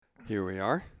Here we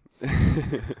are.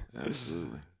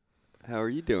 Absolutely. How are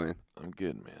you doing? I'm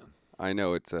good, man. I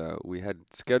know it's we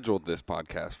had scheduled this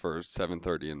podcast for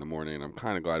 7:30 in the morning, and I'm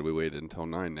kind of glad we waited until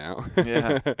 9 now.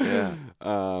 Yeah.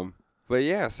 But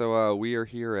yeah, so we are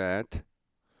here at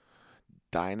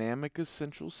Dynamic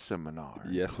Essential Seminar.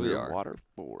 Yes, we are. Clearwater,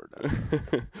 Florida.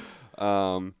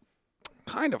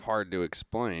 Kind of hard to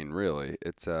explain, really.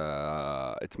 It's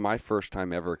my first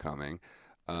time ever coming.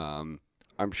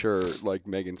 I'm sure, like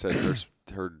Megan said in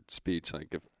her speech, like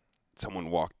if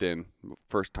someone walked in,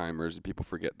 first timers, people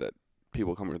forget that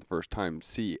people coming for the first time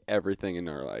see everything and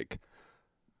are like,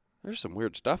 there's some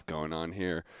weird stuff going on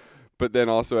here. But then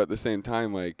also at the same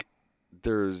time, like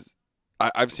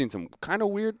I've seen some kind of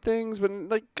weird things, but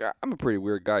like I'm a pretty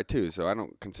weird guy too, so I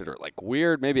don't consider it like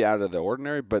weird, maybe out of the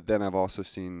ordinary. But then I've also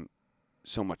seen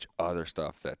so much other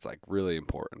stuff that's like really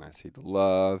important. I see the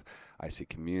love, I see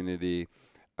community,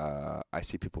 I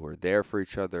see people who are there for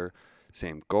each other,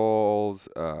 same goals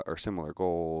or similar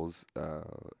goals, a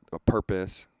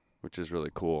purpose, which is really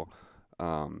cool.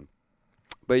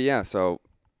 But yeah, so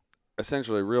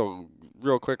essentially, real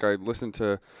quick, I listened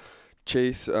to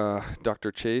Chase,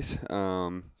 Dr. Chase,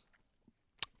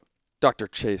 Dr.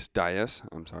 Chase Dyess.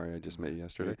 I'm sorry, I just met you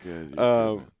yesterday. You're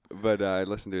good. But I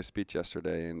listened to his speech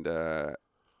yesterday, and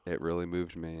it really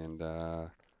moved me, and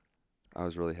I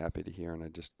was really happy to hear, and I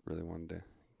just really wanted to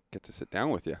get to sit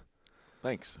down with you.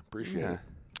 Thanks. Appreciate it.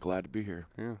 Glad to be here.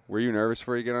 Yeah. Were you nervous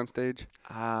before you get on stage?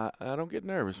 I don't get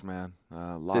nervous, man.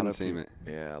 Didn't seem it.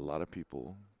 Yeah, a lot of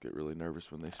people get really nervous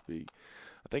when they speak.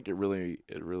 I think it really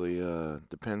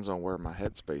depends on where my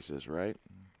headspace is, right?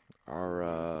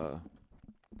 Our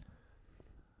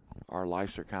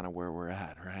lives are kind of where we're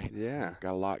at, right? Yeah.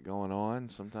 Got a lot going on.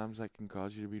 Sometimes that can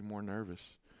cause you to be more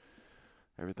nervous.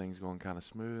 Everything's going kind of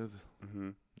smooth. Mm-hmm.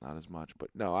 Not as much.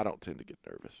 But, no, I don't tend to get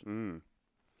nervous.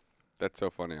 That's so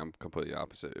funny. I'm completely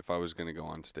opposite. If I was going to go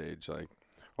on stage, I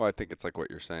think it's like what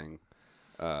you're saying.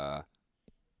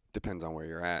 Depends on where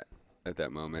you're at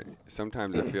that moment.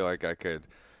 Sometimes I feel like I could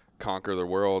conquer the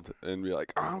world and be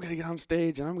like, I'm going to get on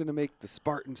stage and I'm going to make the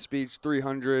Spartan speech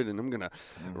 300 and I'm going to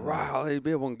rally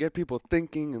people and get people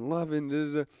thinking and loving. Da,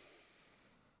 da, da.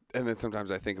 And then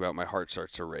sometimes I think about my heart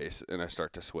starts to race and I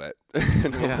start to sweat.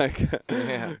 And I'm like,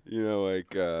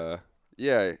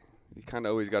 you kind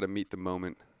of always got to meet the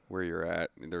moment where you're at.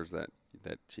 There's that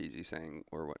cheesy saying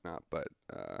or whatnot, but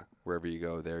wherever you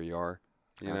go, there you are.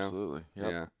 You Absolutely. know?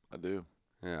 Yep. Yeah. I do.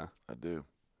 Yeah. I do.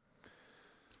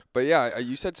 But yeah,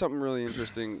 you said something really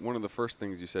interesting. One of the first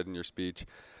things you said in your speech,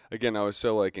 again, I was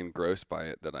so engrossed by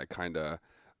it that I kind of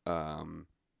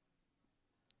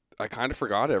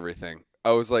forgot everything.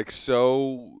 I was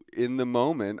so in the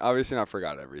moment. Obviously, not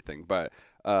forgot everything, but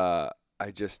it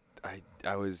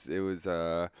was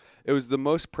the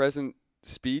most present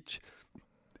speech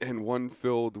and one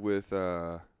filled with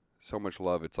so much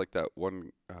love. It's like that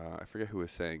one. I forget who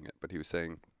was saying it, but he was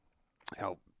saying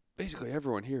how basically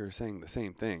everyone here is saying the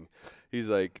same thing. He's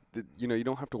like, you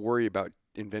don't have to worry about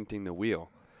inventing the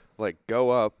wheel. Like, go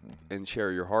up and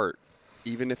share your heart.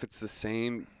 Even if it's the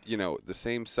same, the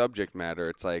same subject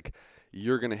matter, it's like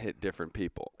you're going to hit different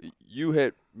people. You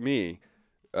hit me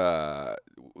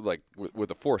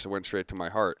with a force. It went straight to my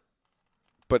heart.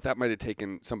 But that might have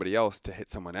taken somebody else to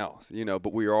hit someone else,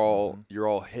 but you're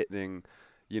all hitting,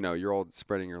 you're all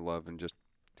spreading your love and just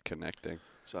connecting.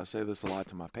 So I say this a lot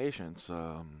to my patients.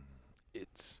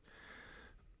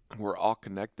 We're all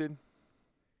connected.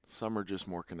 Some are just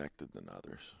more connected than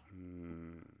others.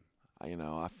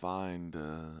 I find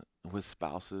with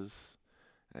spouses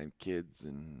and kids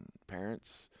and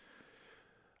parents,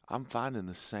 I'm finding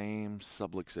the same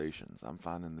subluxations. I'm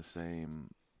finding the same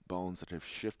bones that have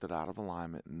shifted out of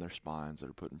alignment in their spines that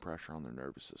are putting pressure on their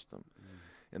nervous system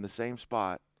in the same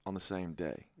spot on the same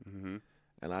day. Mm-hmm.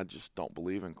 And I just don't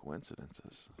believe in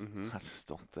coincidences. Mm-hmm. I just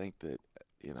don't think that,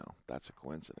 that's a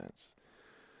coincidence.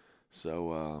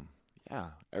 So,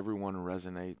 everyone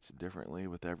resonates differently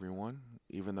with everyone,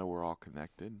 even though we're all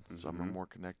connected. Mm-hmm. Some are more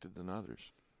connected than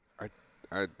others.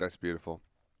 That's beautiful.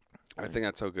 Right. I think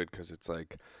that's so good because it's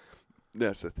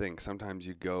that's the thing. Sometimes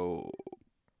you go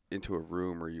into a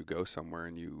room or you go somewhere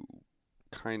and you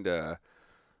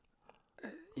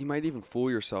might even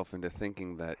fool yourself into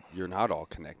thinking that you're not all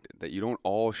connected, that you don't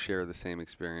all share the same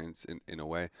experience in a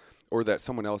way, or that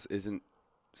someone else isn't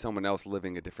someone else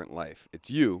living a different life. It's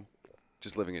you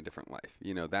just living a different life.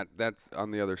 That's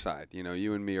on the other side.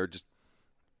 You and me are just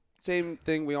same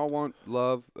thing. We all want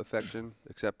love, affection,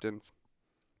 acceptance,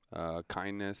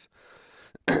 kindness,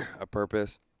 a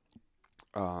purpose.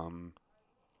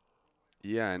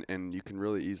 Yeah, and you can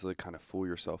really easily kind of fool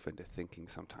yourself into thinking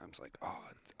sometimes like, oh,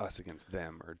 it's us against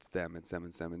them, or it's them, it's them.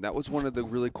 And that was one of the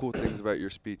really cool things about your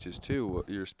speeches too.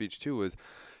 Your speech too was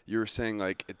you were saying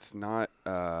like it's not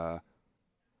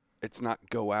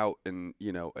go out and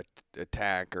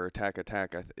attack or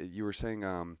attack. You were saying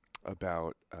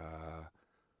about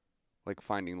like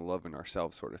finding love in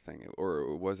ourselves, sort of thing, or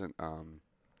it wasn't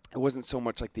so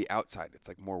much like the outside. It's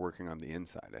like more working on the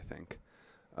inside, I think.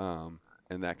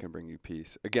 And that can bring you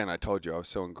peace. Again, I told you I was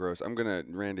so engrossed.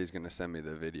 Randy's gonna send me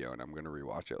the video, and I'm gonna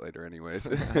rewatch it later, anyways.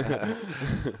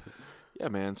 Yeah,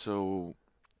 man. So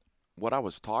what I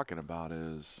was talking about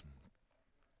is,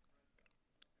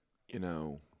 you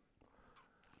know,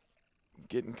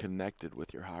 getting connected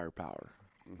with your higher power.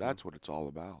 Mhm. That's what it's all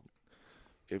about.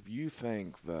 If you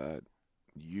think that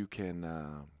you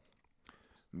can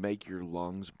make your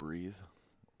lungs breathe,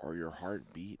 or your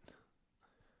heart beat,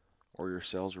 or your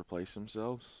cells replace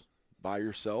themselves by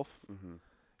yourself, Mhm.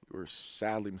 you are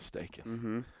sadly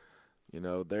mistaken.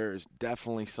 Mhm. There is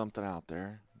definitely something out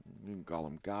there. You can call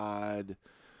him God,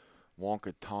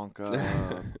 Wonka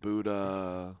Tonka,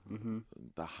 Buddha, Mhm.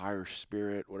 the higher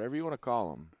spirit, whatever you want to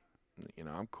call him.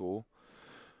 I'm cool.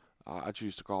 I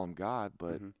choose to call him God,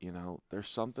 but, Mhm. there's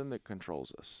something that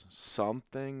controls us.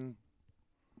 Something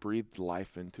breathed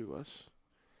life into us,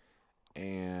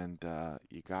 and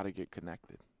you got to get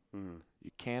connected. Mhm.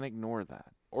 You can't ignore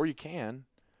that. Or you can,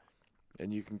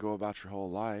 and you can go about your whole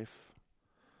life,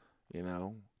 you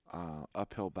know,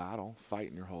 uphill battle,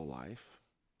 fighting your whole life,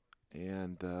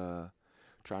 and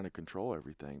trying to control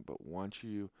everything. But once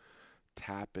you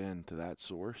tap into that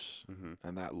source Mhm.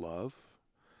 and that love,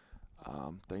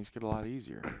 things get a lot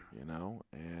easier,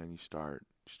 and you start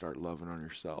loving on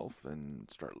yourself and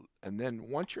then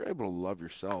once you're able to love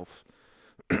yourself,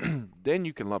 then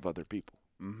you can love other people,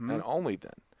 and Mhm. only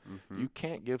then. You Mhm.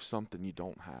 can't give something you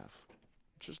don't have.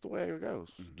 It's just the way it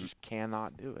goes. You Mhm. just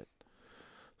cannot do it.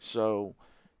 So,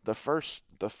 the first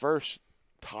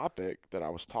topic that I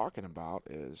was talking about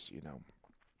is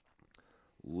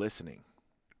listening,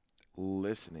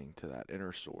 listening to that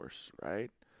inner source,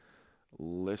 right?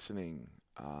 Listening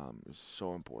is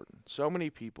so important. So many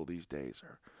people these days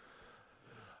are,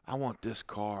 I want this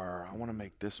car, or I want to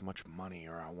make this much money,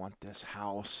 or I want this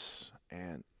house.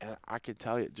 And I can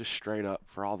tell you just straight up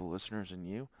for all the listeners and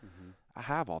you, Mhm. I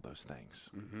have all those things.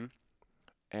 Mhm.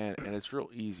 And it's real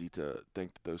easy to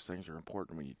think that those things are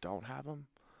important when you don't have them.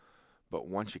 But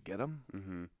once you get them,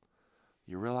 Mhm.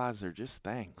 you realize they're just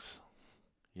things,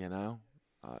 you know?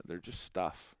 They're just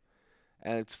stuff.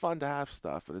 And it's fun to have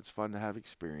stuff, and it's fun to have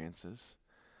experiences.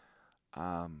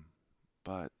 Um,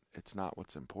 but it's not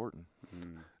what's important.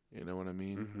 Mhm. You know what I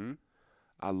mean? Mhm.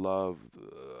 I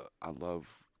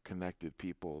love connected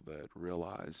people that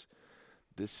realize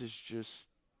this is just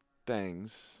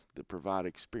things that provide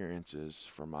experiences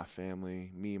for my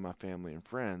family, me, my family, and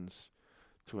friends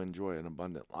to enjoy an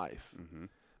abundant life. Mhm.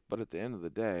 But at the end of the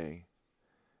day,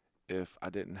 if I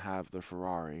didn't have the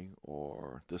Ferrari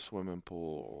or the swimming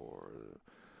pool or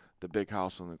the big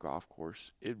house on the golf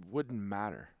course, it wouldn't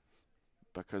matter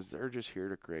because they're just here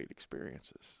to create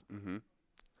experiences. Mhm.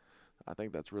 I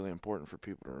think that's really important for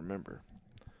people to remember.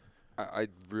 I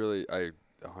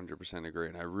 100% agree,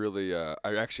 and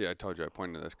I told you I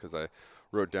pointed to this because I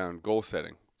wrote down goal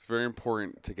setting. It's very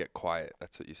important to get quiet.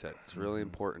 That's what you said. It's really Hmm.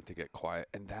 important to get quiet,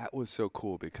 and that was so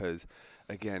cool because,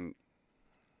 again,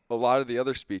 a lot of the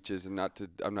other speeches, and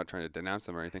I'm not trying to denounce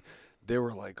them or anything. They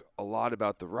were like a lot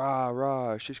about the rah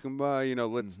rah shish kumbaya.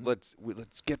 Hmm.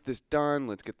 Let's get this done.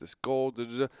 Let's get this goal. Da,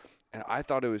 da, da. And I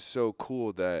thought it was so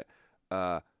cool that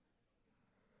uh,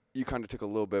 you kind of took a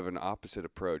little bit of an opposite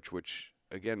approach, which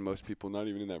again, most people not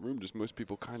even in that room, just most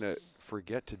people kind of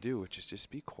forget to do, which is just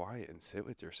be quiet and sit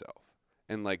with yourself.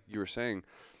 And like you were saying,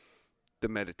 the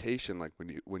meditation, like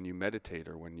when you meditate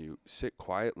or when you sit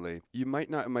quietly, you might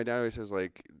not. My dad always says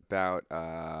like about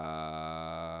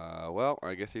well,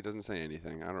 I guess he doesn't say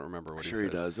anything. I don't remember what he Sure he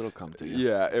says. does. It'll come to you.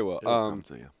 Yeah, it will. It'll come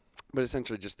to you. But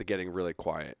essentially, just the getting really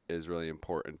quiet is really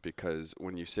important because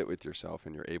when you sit with yourself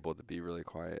and you're able to be really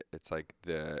quiet, it's like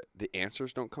the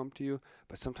answers don't come to you,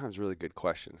 but sometimes really good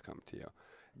questions come to you,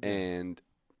 Yeah. and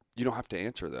you don't have to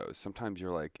answer those. Sometimes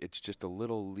you're like it's just a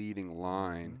little leading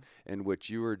line Hmm. in which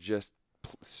you were just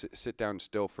sit down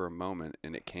still for a moment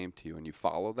and it came to you and you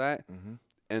follow that, Hmm.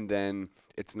 and then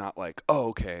it's not like, oh,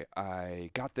 okay,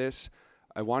 I got this,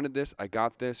 I wanted this, I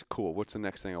got this, cool, what's the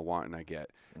next thing I want and I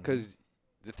get? Hmm. Because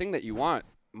the thing that you want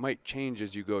might change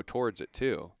as you go towards it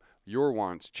too. Your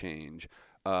wants change,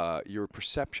 your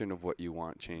perception of what you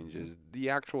want Hmm. changes, the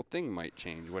actual thing might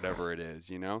change, whatever it is.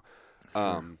 Sure.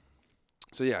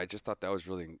 So yeah, I just thought that was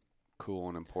really cool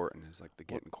and important, is like the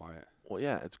Well, getting quiet. Well,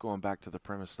 yeah, it's going back to the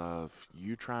premise of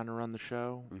you trying to run the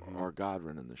show or God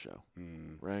running the show,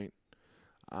 right?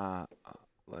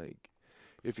 Like,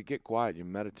 if you get quiet, you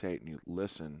meditate, and you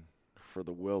listen for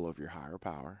the will of your higher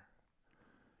power,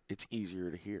 it's easier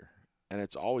to hear. And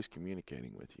it's always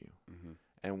communicating with you.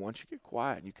 And once you get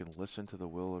quiet and you can listen to the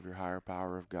will of your higher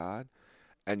power of God,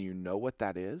 and you know what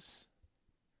that is,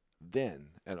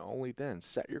 then and only then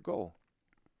set your goal.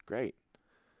 Great.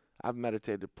 I've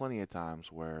meditated plenty of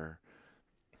times where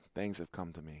things have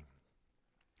come to me.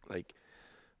 Like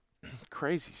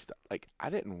crazy stuff. Like I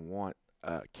didn't want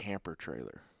a camper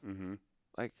trailer.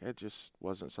 Like it just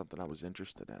wasn't something I was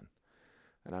interested in.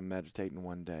 And I'm meditating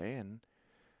one day and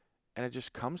it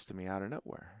just comes to me out of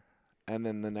nowhere. And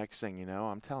then the next thing you know,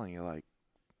 I'm telling you, like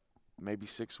maybe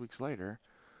 6 weeks later,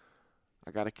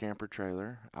 I got a camper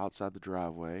trailer outside the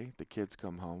driveway. The kids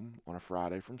come home on a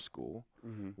Friday from school.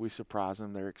 We surprise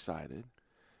them. They're excited.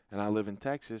 And I live in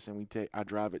Texas, and I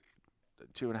drive it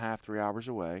 2.5, 3 hours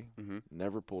away.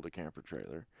 Never pulled a camper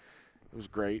trailer. It was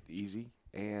great, easy.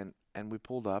 And we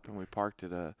pulled up, and we parked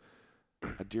at a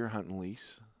deer hunting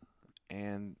lease.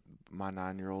 And my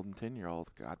 9-year-old and 10-year-old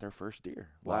got their first deer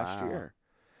last year.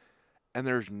 And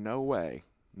there's no way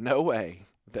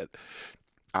that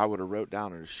I would have wrote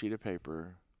down on a sheet of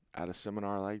paper at a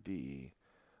seminar like DE,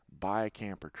 buy a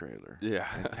camper trailer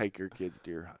and take your kids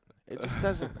deer hunting. It just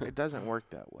doesn't work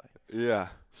that way. Yeah.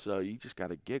 So you just got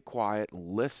to get quiet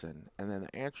and listen, and then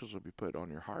the answers will be put on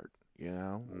your heart,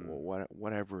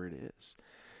 whatever it is.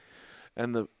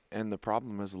 And the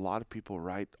problem is a lot of people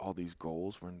write all these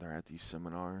goals when they're at these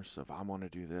seminars of I want to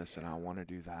do this and I want to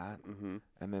do that.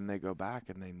 And then they go back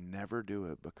and they never do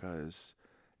it because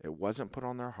it wasn't put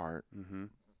on their heart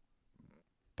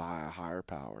by a higher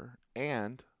power,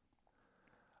 and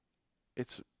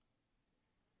it's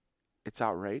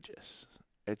outrageous.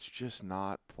 It's just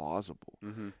not plausible.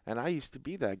 And I used to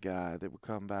be that guy that would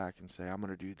come back and say, I'm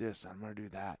going to do this, I'm going to do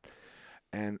that.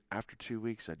 And after 2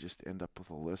 weeks, I just end up with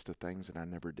a list of things that I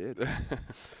never did.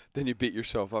 Then you beat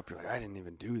yourself up. You're like, I didn't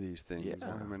even do these things. Yeah.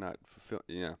 Why am I not fulfilling?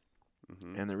 Yeah.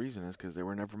 And the reason is because they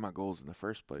were never my goals in the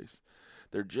first place.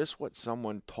 They're just what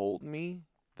someone told me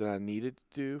that I needed to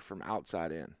do from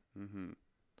outside in.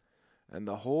 And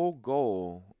the whole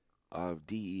goal of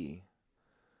DE,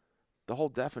 the whole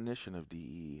definition of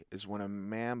DE is when a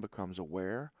man becomes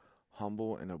aware,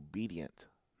 humble, and obedient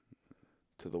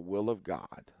to the will of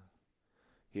God,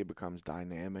 he becomes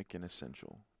dynamic and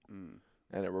essential. And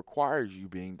it requires you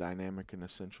being dynamic and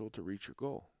essential to reach your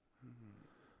goal.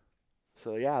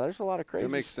 So, yeah, there's a lot of crazy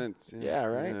That makes sense. Yeah,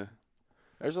 right? Yeah.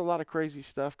 There's a lot of crazy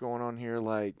stuff going on here.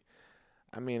 Like,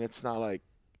 I mean, it's not like,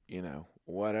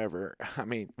 whatever. I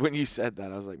mean, when you said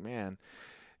that, I was like, man,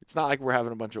 it's not like we're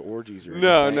having a bunch of orgies or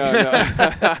anything. No.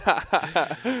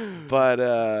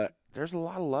 But there's a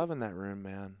lot of love in that room,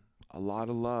 man. A lot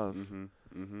of love.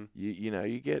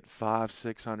 You get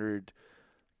 500-600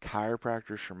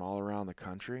 chiropractors from all around the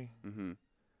country,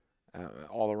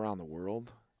 all around the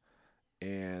world,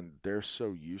 and they're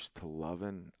so used to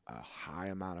loving a high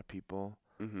amount of people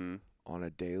on a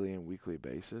daily and weekly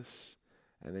basis,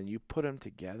 and then you put them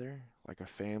together like a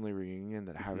family reunion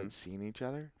that haven't seen each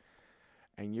other,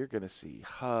 and you're going to see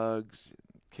hugs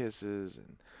and kisses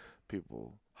and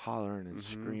people hollering and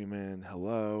screaming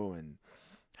hello and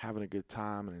having a good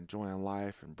time and enjoying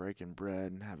life and breaking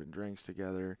bread and having drinks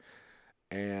together.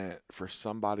 And for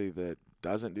somebody that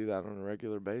doesn't do that on a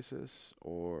regular basis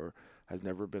or has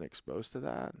never been exposed to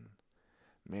that,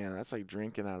 man, that's like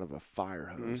drinking out of a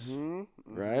fire hose,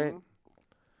 right?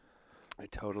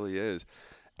 It totally is.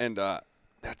 And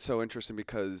that's so interesting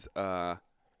because, I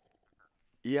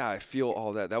feel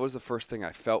all that. That was the first thing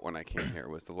I felt when I came here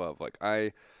was the love. Like,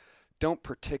 I don't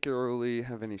particularly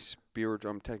have any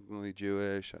spiritual. I'm technically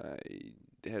Jewish.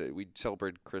 We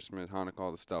celebrated Christmas, Hanukkah,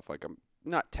 all the stuff. Like, I'm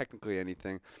not technically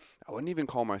anything. I wouldn't even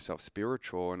call myself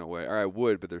spiritual in a way, or I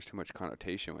would, but there's too much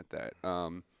connotation with that.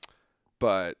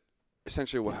 But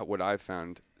essentially, what I've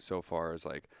found so far is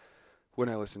like when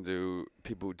I listen to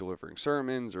people delivering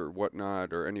sermons or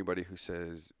whatnot, or anybody who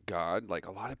says God, like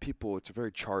a lot of people, it's a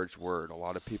very charged word. A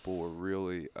lot of people were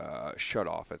really shut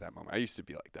off at that moment. I used to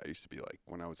be like that. I used to be like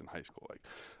when I was in high school, like,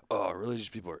 oh, religious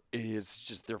people are idiots. It's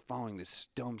just they're following this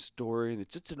dumb story, and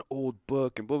it's just an old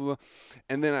book, and blah, blah, blah.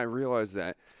 And then I realized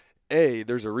that,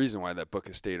 there's a reason why that book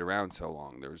has stayed around so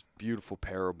long. There's beautiful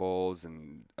parables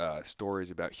and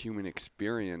stories about human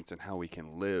experience and how we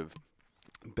can live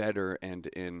better and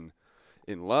in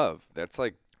love. That's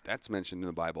mentioned in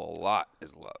the Bible a lot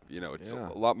is love. It's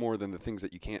a lot more than the things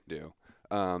that you can't do.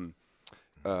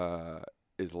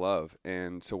 Is love.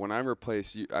 And so when I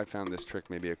replace you, I found this trick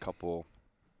maybe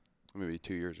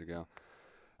 2 years ago.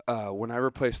 When I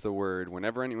replace the word,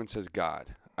 whenever anyone says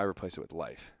God, I replace it with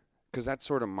life, because that's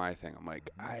sort of my thing. I'm like,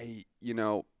 I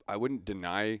wouldn't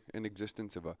deny an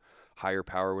existence of a higher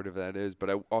power, whatever that is, but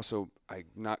I'm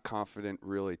not confident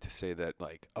really to say that,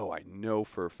 like, oh, I know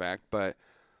for a fact, but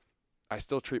I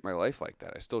still treat my life like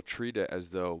that. I still treat it as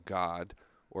though God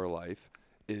or life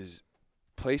is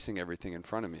placing everything in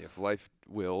front of me. If life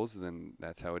wills, then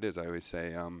that's how it is. I always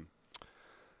say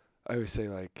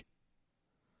like,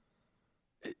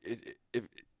 if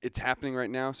it's happening right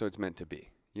now, so it's meant to be.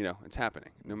 It's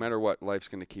happening. No matter what, life's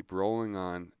going to keep rolling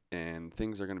on, and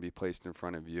things are going to be placed in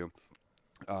front of you.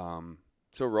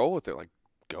 So roll with it. Like,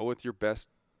 go with your best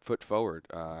foot forward.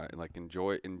 Like,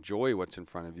 enjoy what's in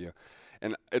front of you.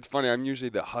 And it's funny. I'm usually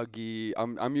the huggy.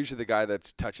 I'm usually the guy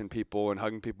that's touching people and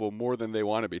hugging people more than they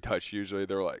want to be touched. Usually,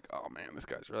 they're like, "Oh man, this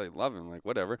guy's really loving." Like,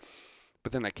 whatever.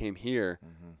 But then I came here,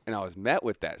 and I was met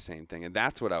with that same thing, and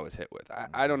that's what I was hit with.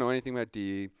 I don't know anything about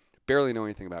DE, barely know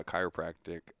anything about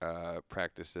chiropractic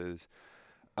practices.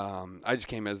 I just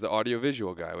came as the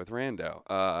audiovisual guy with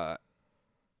Rando.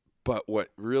 But what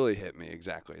really hit me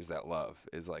exactly is that love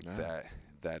is like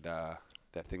that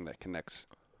thing that connects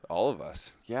all of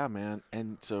us. Yeah, man.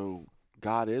 And so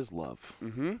God is love.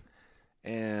 Mm-hmm.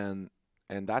 And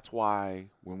that's why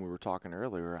when we were talking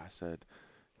earlier, I said,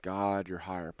 God, your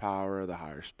higher power, the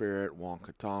higher spirit,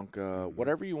 Wonka Tonka,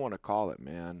 whatever you want to call it,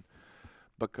 man.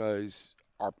 Because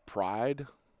our pride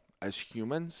as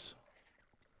humans,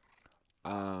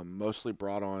 mostly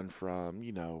brought on from,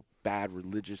 bad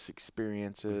religious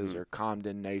experiences or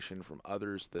condemnation from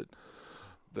others that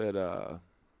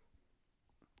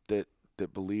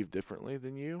believe differently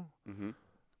than you,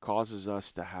 causes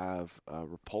us to have a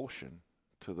repulsion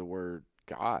to the word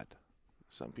God.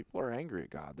 Some people are angry at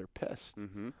God. They're pissed.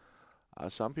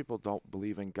 Some people don't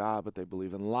believe in God, but they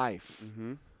believe in life.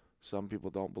 Some people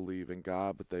don't believe in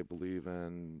God, but they believe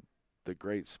in the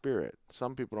Great Spirit.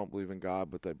 Some people don't believe in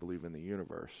God, but they believe in the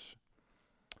universe.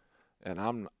 And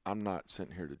I'm not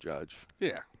sitting here to judge.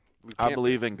 Yeah. I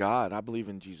believe in God. I believe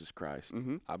in Jesus Christ.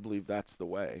 I believe that's the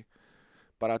way.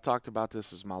 But I talked about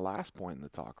this as my last point in the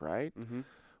talk, right?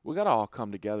 We got to all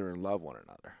come together and love one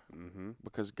another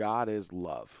because God is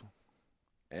love.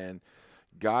 And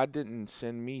God didn't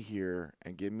send me here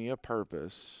and give me a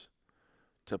purpose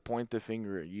to point the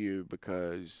finger at you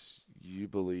because you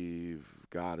believe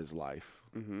God is life.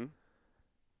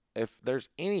 If there's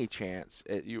any chance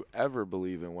that you ever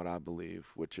believe in what I believe,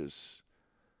 which is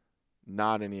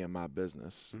not any of my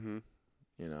business,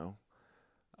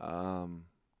 I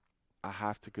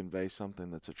have to convey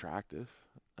something that's attractive.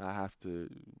 I have to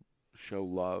show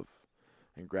love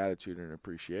and gratitude and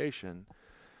appreciation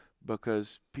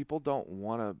because people don't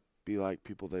want to be like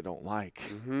people they don't like.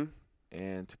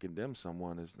 And to condemn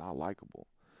someone is not likable.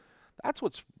 That's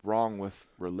what's wrong with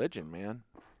religion, man.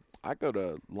 I go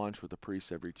to lunch with a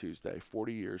priest every Tuesday,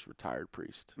 40 years retired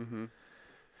priest. And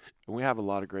we have a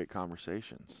lot of great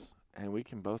conversations. And we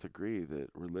can both agree that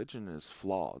religion is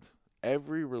flawed.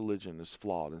 Every religion is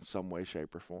flawed in some way,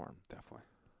 shape, or form. Definitely.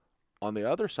 On the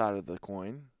other side of the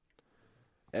coin,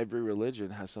 every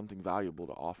religion has something valuable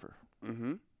to offer.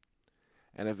 And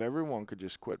if everyone could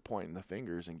just quit pointing the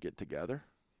fingers and get together,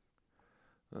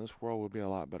 this world would be a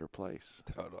lot better place.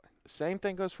 Totally. Same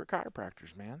thing goes for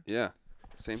chiropractors, man. Yeah.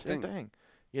 Same thing.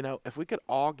 If we could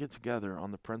all get together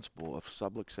on the principle of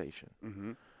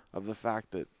subluxation, of the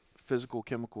fact that physical,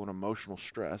 chemical, and emotional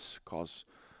stress cause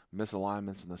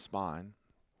misalignments in the spine,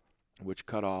 which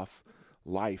cut off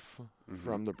life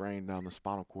from the brain down the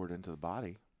spinal cord into the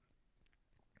body,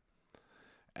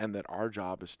 and that our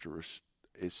job is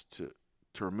to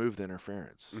remove the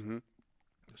interference.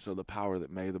 So the power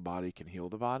that made the body can heal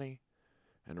the body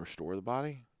and restore the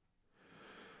body,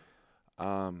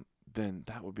 then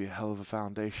that would be a hell of a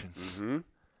foundation.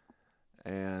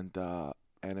 And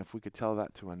if we could tell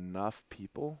that to enough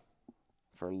people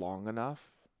for long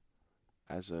enough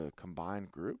as a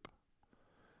combined group,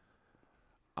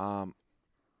 I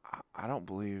don't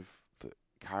believe that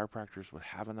chiropractors would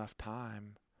have enough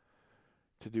time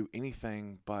to do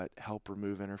anything but help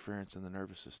remove interference in the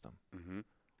nervous system.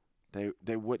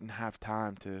 They wouldn't have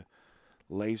time to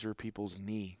laser people's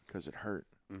knee because it hurt.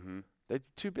 They're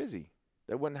too busy.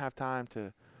 They wouldn't have time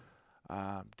to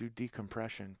do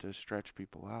decompression to stretch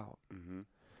people out.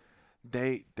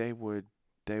 They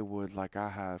would, like I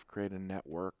have, create a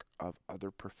network of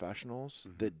other professionals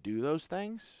that do those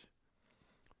things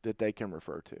that they can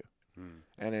refer to.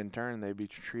 And in turn, they'd be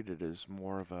treated as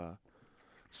more of a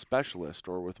specialist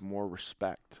or with more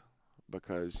respect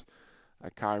because a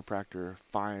chiropractor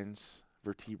finds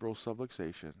vertebral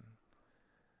subluxation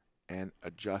and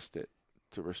adjusts it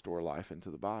to restore life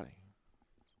into the body.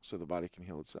 so the body can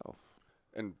heal itself.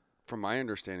 And from my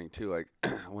understanding too, like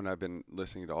when I've been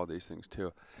listening to all these things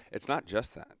too, it's not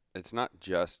just that. It's not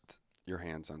just your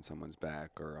hands on someone's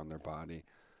back or on their body.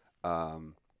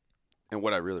 Um, and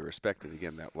what I really respected,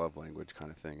 again, that love language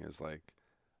kind of thing is like,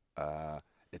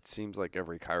 it seems like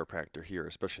every chiropractor here,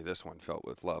 especially this one, felt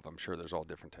with love. I'm sure there's all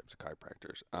different types of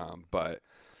chiropractors. But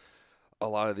a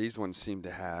lot of these ones seem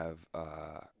to have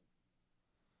a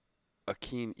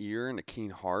keen ear and a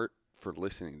keen heart for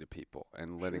listening to people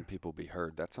and letting people be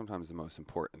heard. That's sometimes the most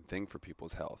important thing for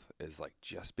people's health, is like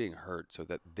just being heard so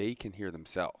that they can hear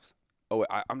themselves. Oh,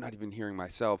 I'm not even hearing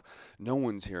myself. No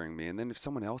one's hearing me. And then if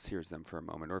someone else hears them for a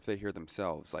moment, or if they hear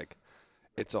themselves, like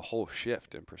it's a whole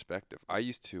shift in perspective. I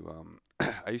used to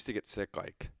I used to get sick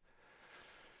like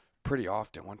pretty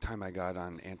often. One time I got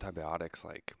on antibiotics.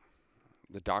 Like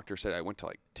the doctor said, I went to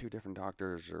like 2 different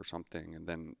doctors or something, and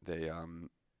then they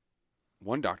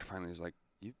one doctor finally was like,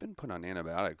 "You've been put on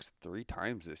antibiotics 3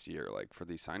 times this year, like for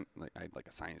these like I had like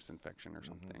a sinus infection or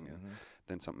something, and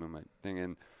then something in my thing."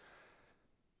 And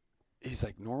he's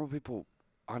like, normal people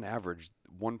on average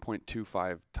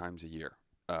 1.25 times a year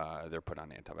they're put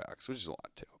on antibiotics, which is a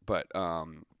lot too. But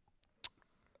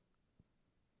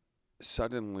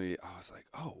suddenly I was like,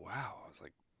 oh wow, I was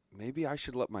like, maybe I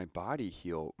should let my body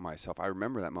heal myself. I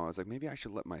remember that moment. I was like, maybe I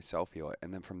should let myself heal it.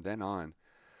 And then from then on,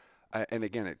 and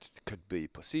again, it could be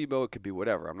placebo, it could be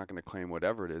whatever. I'm not going to claim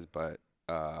whatever it is, but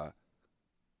I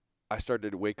started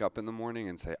to wake up in the morning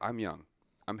and say, I'm young,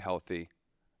 I'm healthy,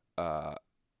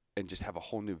 and just have a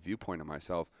whole new viewpoint of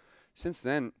myself. Since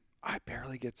then, I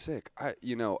barely get sick. I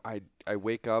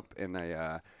wake up and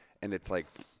and it's like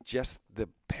just the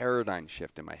paradigm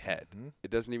shift in my head. It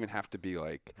doesn't even have to be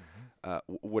like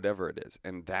whatever it is,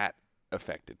 and that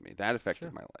affected me. That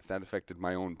affected my life. That affected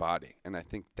my own body, and I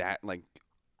think that like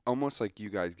almost like you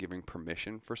guys giving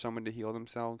permission for someone to heal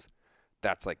themselves.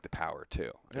 That's like the power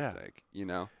too. Yeah. It's like,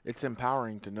 It's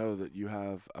empowering to know that you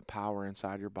have a power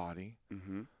inside your body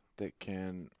that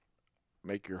can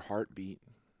make your heart beat,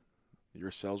 your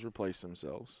cells replace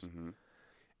themselves.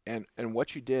 And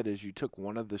what you did is you took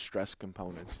one of the stress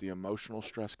components, the emotional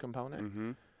stress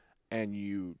component, and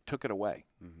you took it away.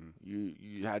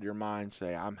 You had your mind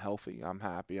say, I'm healthy, I'm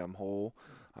happy, I'm whole,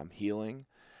 I'm healing.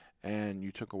 And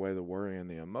you took away the worry and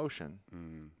the emotion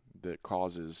that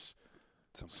causes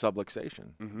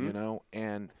subluxation,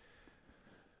 and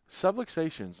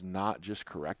subluxation's not just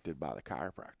corrected by the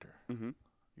chiropractor.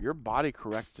 Your body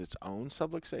corrects its own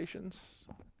subluxations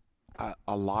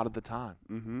a lot of the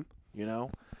time.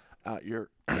 Your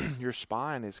your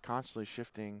spine is constantly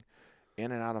shifting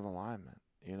in and out of alignment,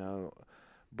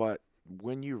 but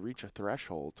when you reach a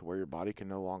threshold to where your body can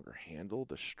no longer handle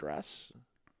the stress,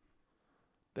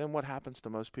 then what happens to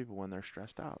most people when they're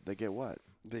stressed out? They get what?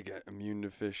 They get immune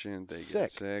deficient. They Sick.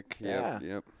 get sick. Yeah.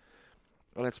 Yep.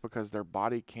 And it's because their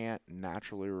body can't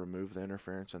naturally remove the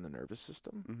interference in the nervous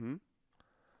system.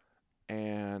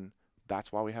 And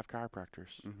that's why we have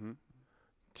chiropractors,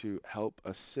 to help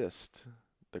assist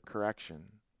the correction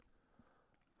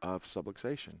of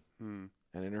subluxation and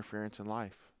interference in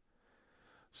life.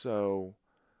 So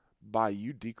by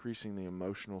you decreasing the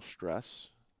emotional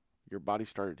stress, your body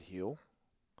started to heal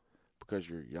because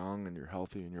you're young and you're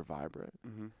healthy and you're vibrant.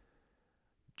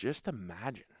 Just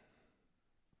imagine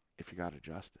if you got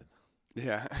adjusted.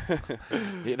 Yeah.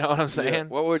 You know what I'm saying? Yeah.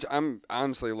 Well, which I'm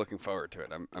honestly looking forward to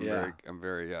it. I'm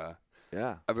very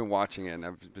Yeah. I've been watching it, and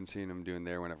I've been seeing them doing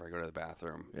there whenever I go to the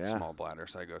bathroom. Yeah. Small bladder,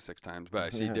 so I go 6 times. But I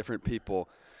see different people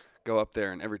go up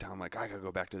there, and every time I'm like, I got to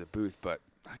go back to the booth, but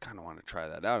I kind of want to try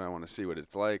that out. I want to see what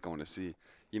it's like. I want to see,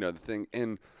 the thing.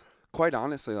 And quite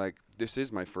honestly, like, this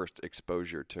is my first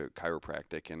exposure to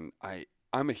chiropractic, and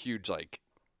I'm a huge, like,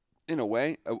 in a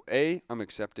way, I'm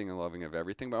accepting and loving of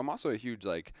everything, but I'm also a huge,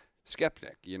 like,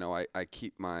 skeptic. I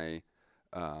keep my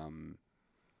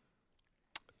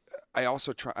I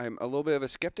also try. I'm a little bit of a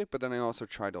skeptic, but then I also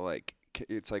try to like.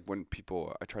 It's like when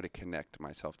I try to connect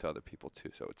myself to other people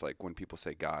too. So it's like when people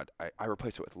say God, I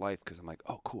replace it with life because I'm like,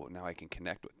 oh, cool. Now I can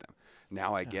connect with them.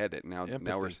 Now I get it. Now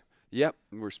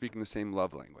we're speaking the same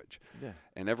love language. Yeah.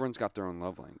 And everyone's got their own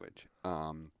love language.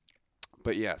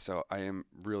 But yeah, so I am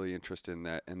really interested in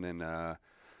that. And then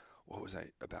what was I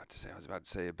about to say? I was about to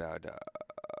say about.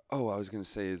 I was going to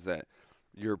say is that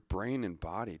your brain and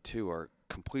body too are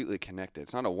completely connected.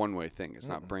 It's not a one-way thing. It's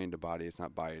not brain to body. It's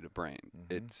not body to brain.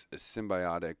 It's a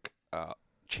symbiotic,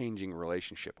 changing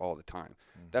relationship all the time.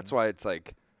 That's why it's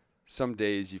like some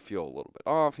days you feel a little bit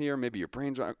off here. Maybe your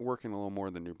brain's working a little more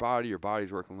than your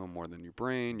body's working a little more than your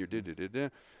brain. You're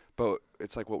But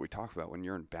it's like what we talk about when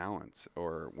you're in balance,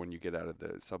 or when you get out of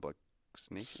the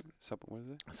subluxation. What is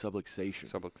it? Subluxation.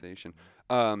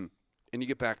 Subluxation. And you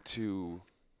get back to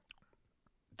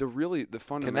the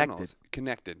fundamentals.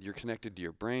 Connected. You're connected to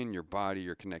your brain, your body.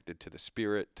 You're connected to the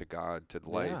spirit, to God, to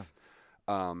life.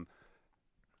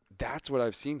 That's what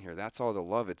I've seen here. That's all the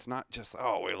love. It's not just,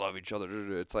 oh, we love each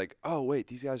other. It's like, oh, wait,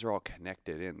 these guys are all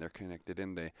connected in. They're connected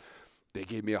in. They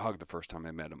gave me a hug the first time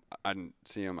I met them. I didn't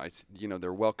see them.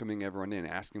 They're welcoming everyone in,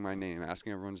 asking my name,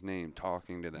 asking everyone's name,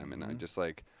 talking to them. And I just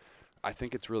I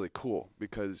think it's really cool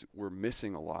because we're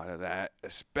missing a lot of that,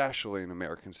 especially in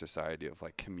American society of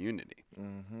like community.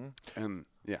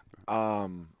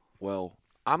 Well,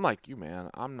 I'm like you,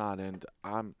 man.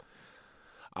 I'm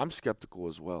skeptical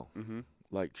as well.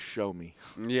 Like, show me.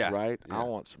 Yeah. Right? Yeah. I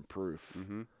want some proof.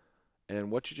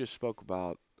 And what you just spoke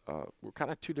about, were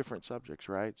kind of two different subjects,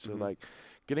 right? So, like,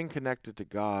 getting connected to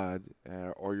God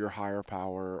or your higher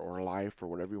power or life or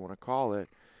whatever you want to call it,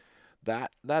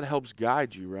 that helps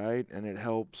guide you, right? And it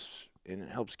helps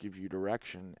give you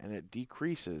direction, and it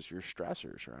decreases your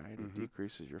stressors, right? It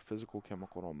decreases your physical,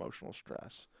 chemical, and emotional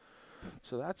stress.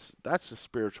 So that's the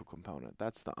spiritual component.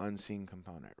 That's the unseen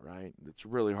component, right? It's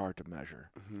really hard to measure.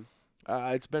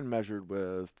 It's been measured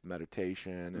with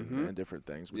meditation and different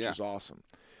things, which is awesome.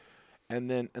 And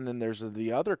then there's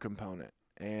the other component.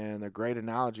 And the great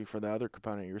analogy for the other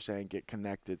component, you're saying get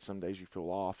connected. Some days you feel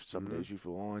off, some days you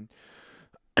feel on.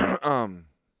 The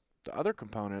other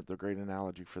component, the great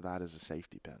analogy for that is a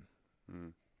safety pin.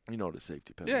 You know what a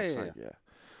safety pin looks like? Yeah.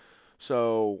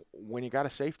 So when you got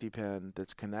a safety pin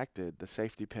that's connected, the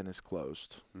safety pin is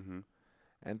closed.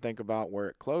 And think about where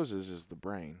it closes is the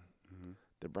brain.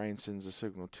 The brain sends a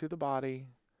signal to the body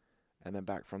and then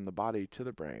back from the body to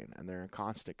the brain, and they're in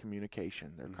constant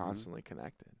communication. They're constantly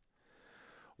connected.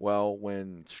 Well,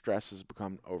 when stress has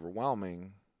become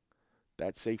overwhelming,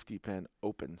 that safety pin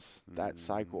opens. That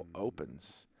cycle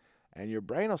opens. And your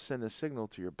brain will send a signal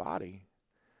to your body,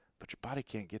 but your body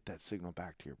can't get that signal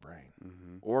back to your brain,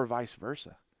 or vice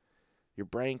versa. Your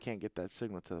brain can't get that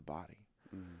signal to the body.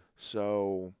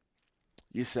 So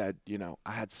you said,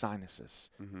 I had sinuses,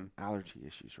 allergy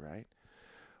issues, right?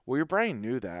 Well, your brain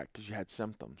knew that because you had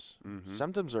symptoms.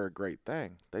 Symptoms are a great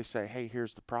thing. They say, hey,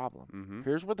 here's the problem.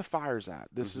 Here's where the fire's at.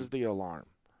 This is the alarm,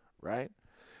 right?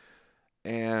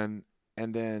 And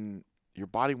then your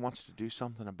body wants to do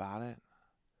something about it,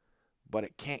 but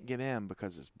it can't get in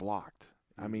because it's blocked.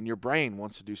 I mean, your brain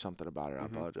wants to do something about it. I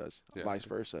apologize. Yeah. Vice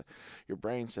versa. Your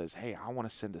brain says, hey, I want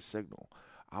to send a signal.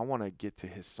 I want to get to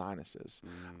his sinuses.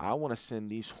 I want to send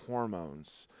these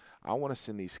hormones. I want to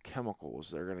send these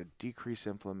chemicals that are going to decrease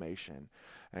inflammation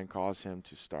and cause him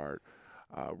to start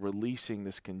releasing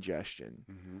this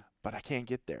congestion. But I can't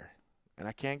get there. And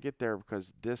I can't get there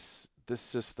because this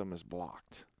system is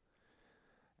blocked.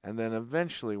 And then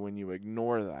eventually when you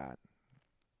ignore that,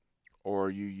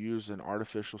 or you use an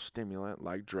artificial stimulant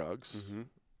like drugs,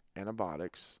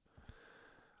 antibiotics,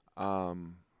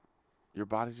 your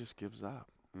body just gives up.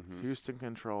 Houston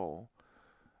Control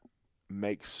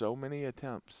makes so many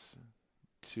attempts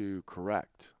to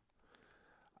correct.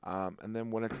 And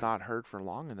then when it's not heard for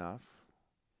long enough,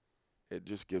 it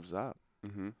just gives up.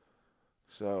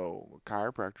 So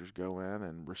chiropractors go in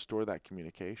and restore that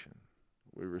communication.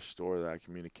 We restore that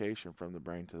communication from the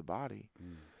brain to the body.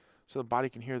 So the body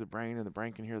can hear the brain and the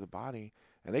brain can hear the body,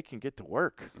 and it can get to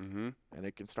work. And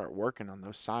it can start working on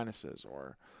those sinuses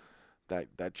or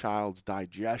that child's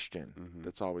digestion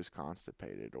that's always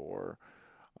constipated, or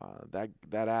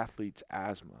that athlete's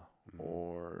asthma,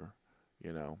 or,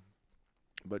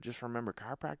 But just remember,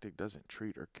 chiropractic doesn't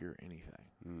treat or cure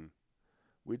anything.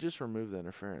 We just remove the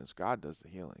interference. God does the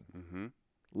healing.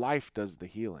 Life does the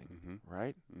healing,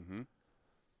 right?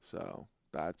 So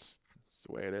that's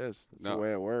the way it is. That's the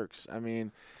way it works. I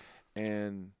mean,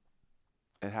 and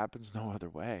it happens no other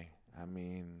way. I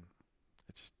mean,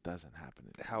 it just doesn't happen.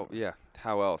 How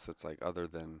else? It's like other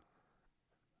than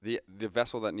the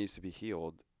vessel that needs to be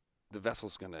healed, the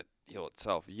vessel's going to heal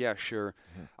itself. Yeah, sure.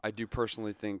 I do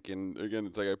personally think, and again,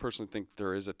 it's like I personally think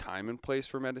there is a time and place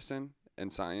for medicine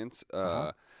and science,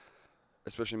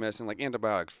 especially medicine, like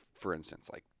antibiotics, for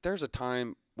instance. Like there's a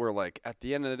time where, like, at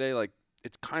the end of the day, like,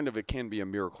 it can be a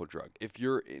miracle drug if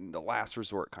you're in the last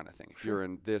resort kind of thing. If you're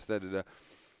in this, that,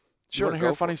 Sure. You want to hear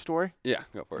a funny story? Yeah,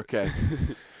 go for it. Okay.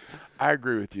 I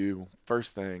agree with you.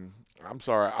 First thing, I'm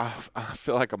sorry. I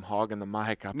feel like I'm hogging the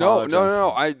mic. I apologize.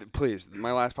 No. Please.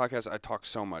 My last podcast, I talked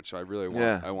so much. So I really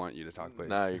want you to talk, please.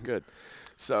 No, you're good.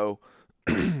 So,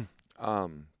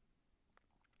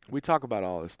 we talk about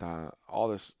all this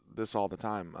all the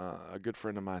time. A good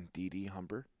friend of mine, D.D.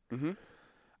 Humber.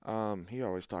 He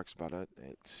always talks about it.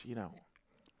 It's,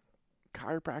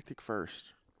 chiropractic first.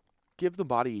 Give the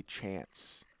body a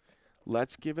chance.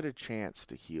 Let's give it a chance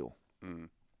to heal.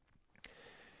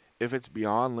 if it's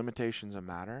beyond limitations of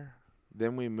matter,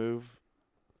 then we move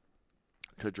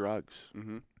to drugs.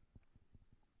 Mm-hmm.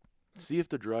 See if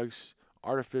the drugs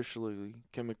artificially,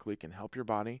 chemically can help your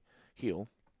body heal.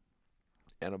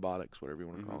 Antibiotics, whatever you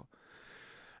want to call it.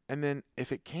 And then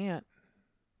if it can't,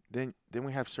 then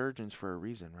we have surgeons for a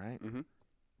reason, right? Mm-hmm.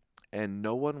 And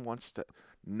no one wants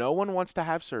to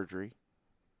have surgery.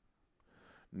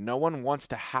 No one wants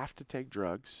to have to take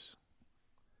drugs.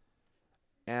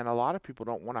 And a lot of people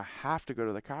don't want to have to go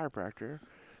to the chiropractor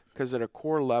because at a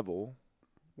core level,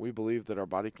 we believe that our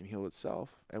body can heal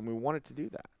itself, and we want it to do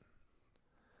that.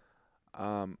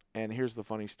 And here's the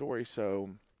funny story.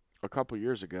 So a couple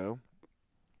years ago,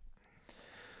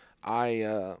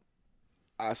 I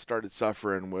started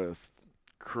suffering with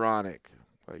chronic,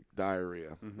 like,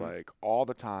 diarrhea, like, all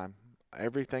the time.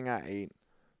 Everything I ate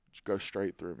just goes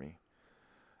straight through me.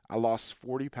 I lost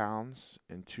 40 pounds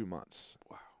in 2 months.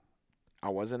 Wow. I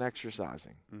wasn't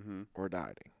exercising or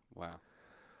dieting. Wow.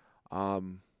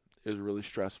 It was really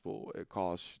stressful. It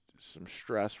caused some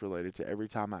stress related to every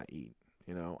time I eat.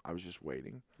 You know, I was just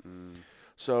waiting.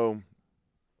 So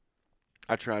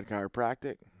I tried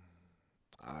chiropractic.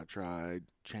 I tried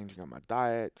changing up my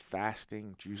diet,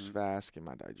 fasting, juice fast, get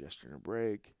my digestion a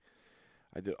break.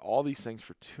 I did all these things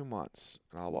for 2 months,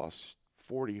 and I lost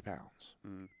 40 pounds.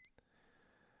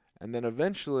 And then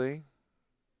eventually,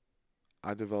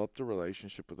 I developed a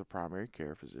relationship with a primary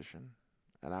care physician,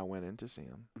 and I went in to see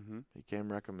him. He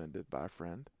came recommended by a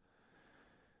friend.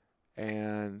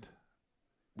 And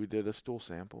we did a stool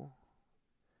sample,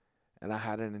 and I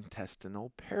had an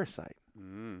intestinal parasite,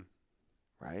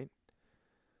 right?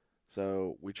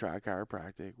 So we tried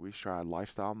chiropractic. We tried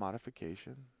lifestyle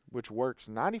modification, which works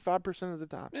 95% of the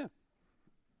time. Yeah.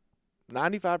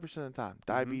 95% of the time.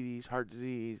 Diabetes, heart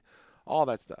disease, all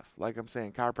that stuff. Like I'm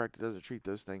saying, chiropractic doesn't treat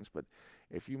those things, but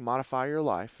if you modify your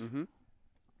life,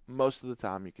 most of the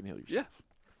time you can heal yourself.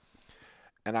 Yeah.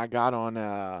 And I got on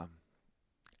a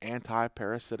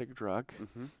anti-parasitic drug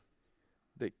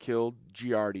that killed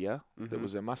Giardia that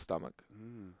was in my stomach.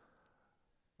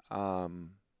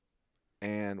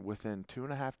 And within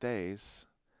 2.5 days,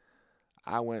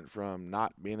 I went from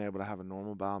not being able to have a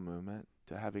normal bowel movement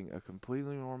to having a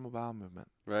completely normal bowel movement.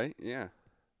 Right? Yeah.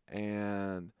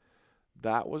 And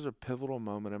that was a pivotal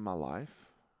moment in my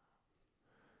life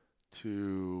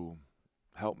to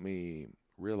help me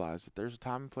realize that there's a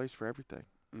time and place for everything.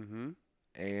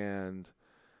 And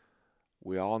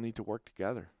we all need to work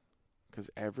together because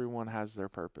everyone has their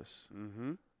purpose.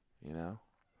 You know?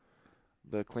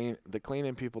 The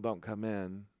cleaning people don't come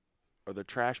in, or the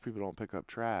trash people don't pick up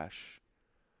trash.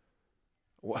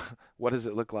 What does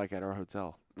it look like at our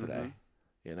hotel today?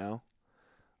 You know,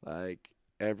 like,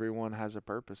 everyone has a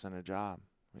purpose and a job.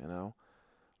 You know,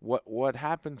 what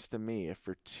happens to me if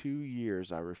for 2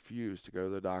 years I refuse to go to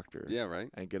the doctor? Yeah.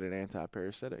 Right. And get an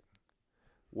anti-parasitic.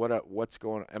 What's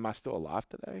going on? Am I still alive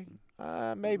today?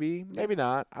 Maybe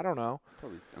not. I don't know.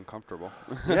 Probably uncomfortable.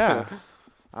 Yeah.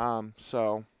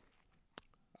 So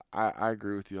I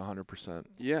agree with you 100%.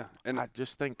 Yeah. And I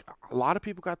just think a lot of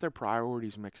people got their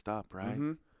priorities mixed up, right?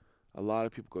 A lot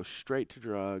of people go straight to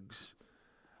drugs,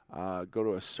 go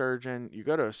to a surgeon. You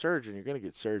go to a surgeon, you're going to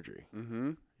get surgery,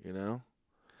 you know?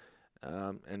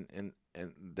 And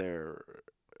they're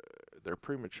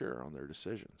premature on their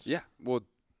decisions. yeah. Well,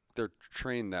 they're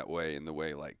trained that way in the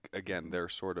way, like, again, they're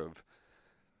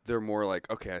more like,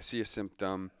 okay, I see a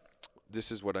symptom. This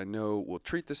is what I know will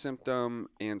treat the symptom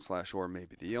or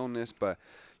maybe the illness, but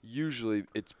usually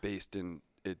it's based in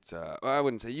I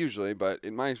wouldn't say usually, but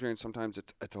in my experience, sometimes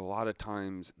it's a lot of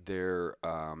times they're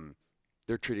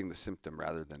treating the symptom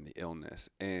rather than the illness,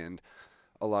 and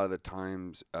a lot of the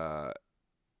times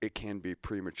it can be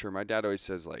premature. My dad always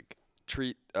says, like,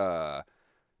 treat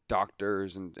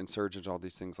doctors and surgeons, all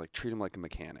these things, like, treat them like a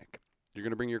mechanic. You're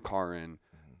gonna bring your car in.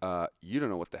 You don't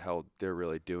know what the hell they're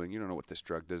really doing. You don't know what this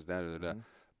drug does,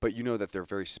 but you know that they're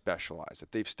very specialized,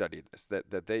 that they've studied this,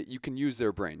 that you can use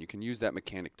their brain. You can use that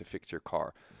mechanic to fix your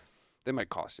car. They might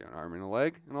cost you an arm and a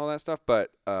leg and all that stuff,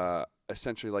 but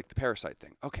essentially, like the parasite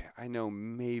thing. Okay, I know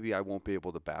maybe I won't be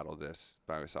able to battle this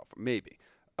by myself. Maybe.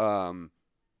 And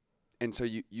so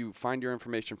you find your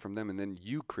information from them, and then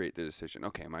you create the decision.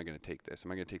 Okay, am I going to take this?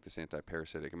 Am I going to take this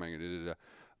anti-parasitic? Am I going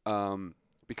to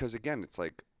because, again, it's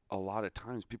like, a lot of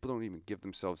times people don't even give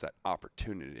themselves that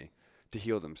opportunity to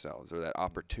heal themselves, or that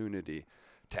opportunity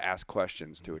to ask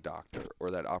questions to a doctor,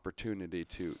 or that opportunity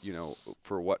to,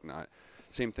 for whatnot.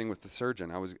 Same thing with the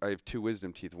surgeon. I have 2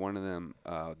 wisdom teeth. One of them,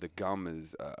 the gum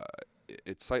is,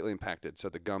 it's slightly impacted, so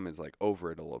the gum is, like,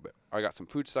 over it a little bit. I got some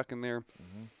food stuck in there.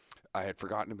 I had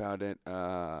forgotten about it,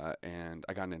 and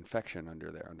I got an infection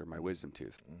under my wisdom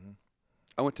tooth.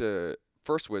 I went to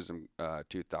first wisdom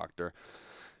tooth doctor.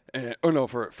 And,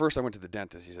 first I went to the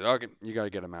dentist. He said, "Okay, you got to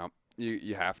get them out.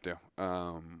 You have to.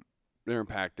 They're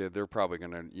impacted. They're probably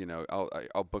gonna,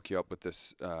 I'll book you up with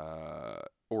this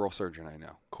oral surgeon I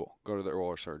know. Cool. Go to the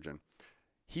oral surgeon.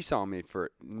 He saw me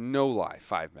for no lie,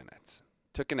 5 minutes.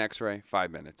 Took an X-ray,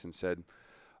 5 minutes, and said,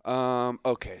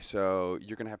 okay, so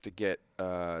you're gonna have to get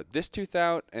this tooth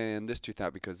out and this tooth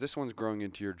out because this one's growing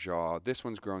into your jaw. This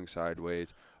one's growing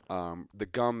sideways. The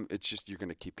gum, it's just you're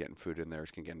gonna keep getting food in there.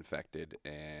 It's gonna get infected,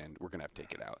 and we're gonna have to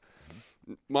take it out."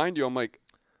 Mind you, I'm like,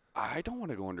 I don't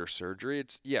want to go under surgery.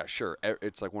 Sure.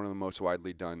 It's like one of the most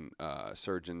widely done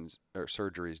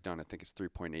surgeries done. I think it's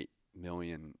 3.8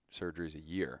 million surgeries a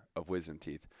year of wisdom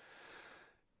teeth.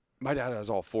 My dad has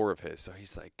all 4 of his, so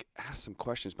he's like, ask some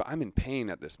questions. But I'm in pain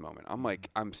at this moment. I'm like,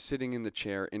 I'm sitting in the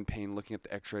chair in pain, looking at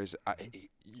the X-rays.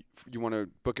 You want to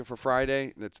book it for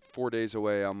Friday? That's 4 days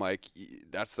away. I'm like,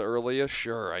 that's the earliest?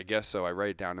 Sure, I guess so. I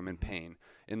write it down. I'm in pain.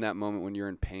 In that moment when you're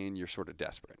in pain, you're sort of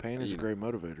desperate. Pain is a great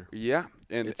motivator. Yeah,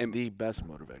 It's the best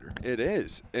motivator. It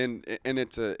is, and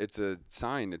it's a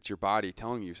sign. It's your body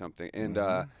telling you something. And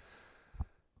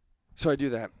so I do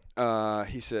that.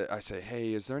 I say,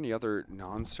 "Hey, is there any other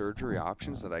non-surgery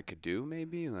options that I could do?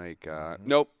 Maybe like,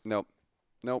 nope.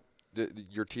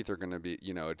 Your teeth are going to be,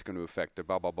 it's going to affect the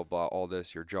blah blah blah blah. All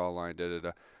this, your jawline, da da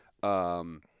da."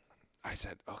 I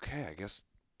said, "Okay, I guess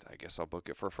I'll book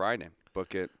it for Friday.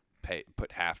 Book it,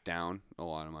 put half down, a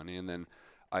lot of money, and then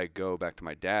I go back to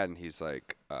my dad, and he's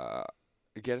like,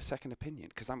 get a second opinion,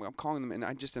 because I'm calling them, and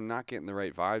I just am not getting the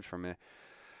right vibes from it.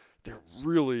 They're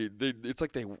really it's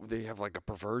like they have like a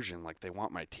perversion, like they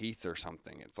want my teeth or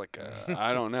something. It's like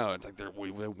I don't know. It's like they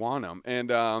want them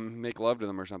and make love to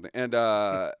them or something. And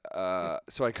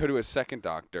so I go to a second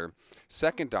doctor.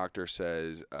 Second doctor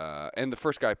says, and the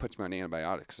first guy puts me on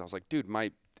antibiotics. I was like, dude,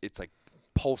 it's like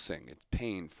pulsing. It's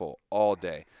painful all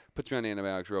day. Puts me on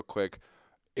antibiotics real quick.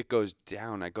 It goes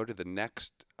down. I go to the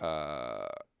next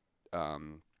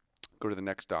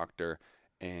doctor,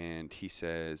 and he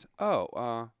says,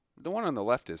 "Oh, the one on the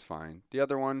left is fine. The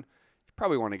other one, you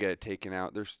probably want to get it taken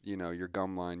out. There's, your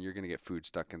gum line. You're going to get food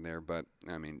stuck in there. But,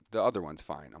 I mean, the other one's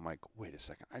fine." I'm like, wait a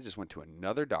second. I just went to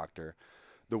another doctor.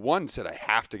 The one said I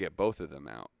have to get both of them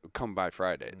out. Come by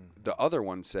Friday. Mm-hmm. The other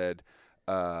one said,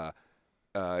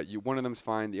 one of them's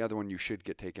fine. The other one you should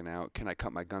get taken out. Can I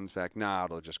cut my gums back? Nah,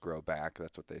 it'll just grow back.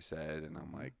 That's what they said. And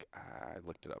I'm like, I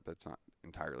looked it up. That's not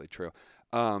entirely true.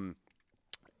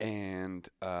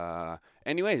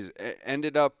 Anyways,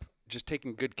 ended up just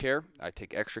taking good care. I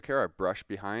take extra care. I brush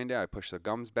behind it. I push the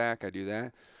gums back. I do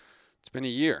that. It's been a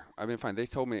year. I've been fine. They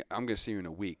told me, "I'm going to see you in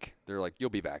a week." They're like, "You'll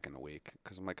be back in a week."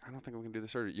 Because I'm like, "I don't think I'm going to do the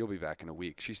surgery." "You'll be back in a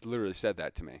week." She literally said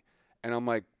that to me. And I'm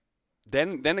like,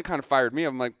 then it kind of fired me.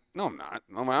 I'm like, "No, I'm not.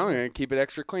 I'm going to keep it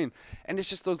extra clean." And it's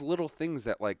just those little things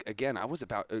that, like, again, I was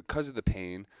about, because of the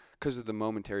pain, because of the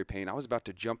momentary pain, I was about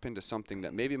to jump into something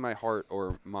that maybe my heart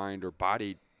or mind or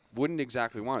body wouldn't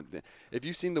exactly want. If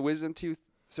you've seen the wisdom tooth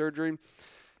surgery,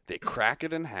 they crack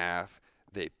it in half,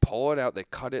 they pull it out, they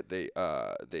cut it, they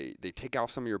take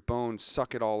off some of your bones,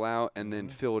 suck it all out, and then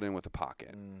fill it in with a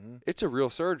pocket. Mm-hmm. It's a real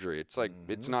surgery. It's like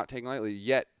it's not taken lightly.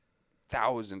 Yet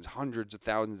thousands, hundreds of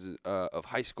thousands of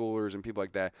high schoolers and people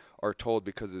like that are told,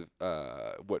 because of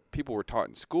what people were taught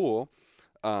in school,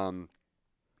 you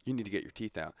need to get your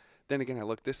teeth out. Then again, I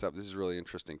looked this up. This is really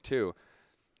interesting too.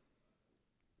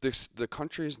 The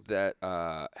countries that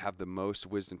have the most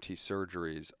wisdom teeth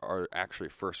surgeries are actually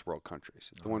first world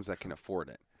countries, the ones that can afford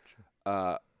it.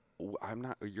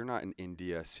 You're not in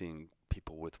India seeing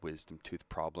people with wisdom tooth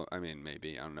problem. I mean,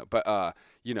 maybe, I don't know. But,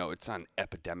 it's not an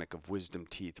epidemic of wisdom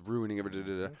teeth ruining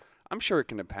everything. I'm sure it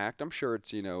can impact. I'm sure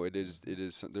it's, it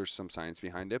is, there's some science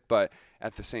behind it. But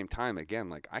at the same time,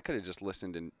 again, like, I could have just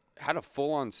listened and had a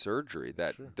full-on surgery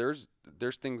that there's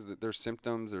things that there's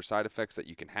symptoms, there's side effects that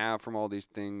you can have from all these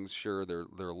things. Sure, they're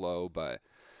low, but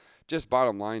just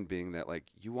bottom line being that, like,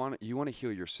 you want to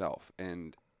heal yourself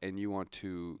and you want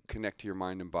to connect to your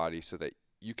mind and body so that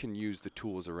you can use the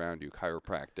tools around you,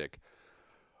 chiropractic,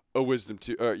 a wisdom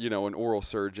an oral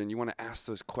surgeon. You want to ask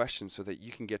those questions so that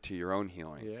you can get to your own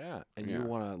healing. Yeah, and you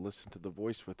want to listen to the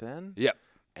voice within. Yep.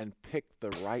 And pick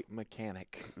the right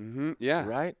mechanic. Mm-hmm. Yeah.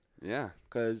 Right? Yeah.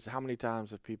 Because how many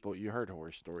times have you heard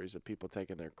horror stories of people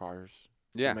taking their cars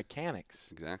to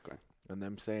mechanics? Exactly. And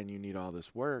them saying you need all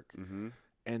this work. Mm-hmm.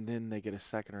 And then they get a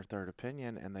second or third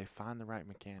opinion and they find the right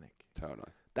mechanic.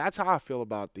 Totally. That's how I feel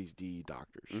about these DE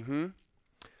doctors. Mm-hmm.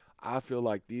 I feel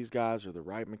like these guys are the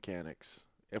right mechanics.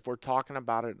 If we're talking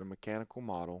about it in a mechanical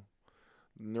model,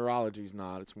 neurology's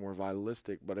not. It's more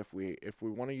vitalistic. But if we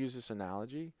want to use this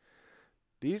analogy,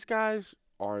 these guys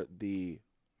are the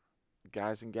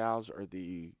guys and gals are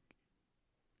the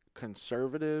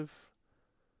conservative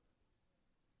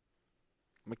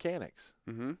mechanics.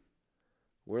 Mm-hmm.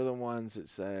 We're the ones that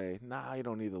say, nah, you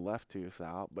don't need the left tooth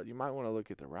out, but you might want to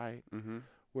look at the right. Mm-hmm.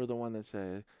 We're the one that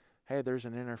say, hey, there's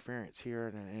an interference here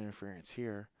and an interference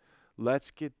here.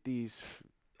 Let's get these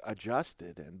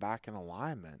adjusted and back in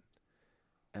alignment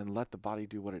and let the body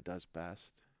do what it does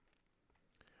best.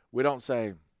 We don't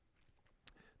say,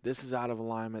 this is out of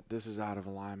alignment, this is out of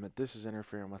alignment, this is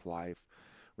interfering with life.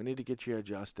 We need to get you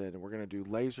adjusted, and we're going to do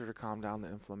laser to calm down the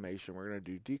inflammation. We're going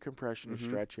to do decompression to Mm-hmm.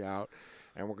 stretch you out,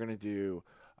 and we're going to do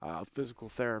physical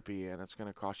therapy, and it's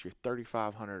going to cost you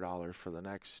 $3,500 for the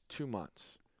next 2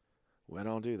 months. We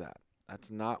don't do that. That's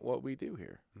not what we do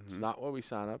here. Mm-hmm. It's not what we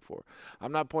sign up for.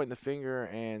 I'm not pointing the finger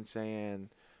and saying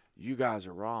you guys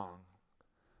are wrong,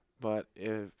 but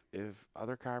if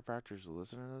other chiropractors are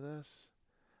listening to this,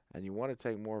 and you want to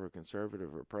take more of a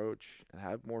conservative approach and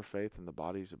have more faith in the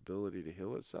body's ability to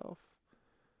heal itself,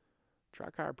 try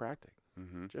chiropractic.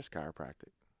 Mm-hmm. Just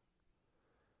chiropractic.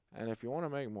 And if you want to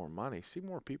make more money, see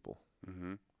more people.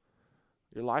 Mm-hmm.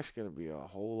 Your life's going to be a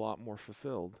whole lot more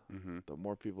fulfilled Mm-hmm. the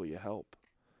more people you help.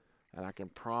 And I can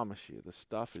promise you, the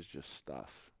stuff is just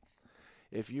stuff.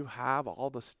 If you have all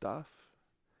the stuff,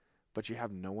 but you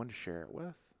have no one to share it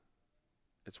with,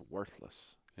 it's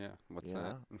worthless. Yeah. What's you that?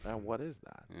 know? And what is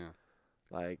that? Yeah.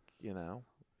 Like, you're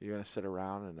going to sit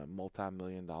around in a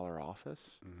multi-million-dollar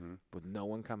office Mm-hmm. with no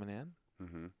one coming in?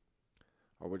 Mm-hmm.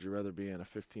 Or would you rather be in a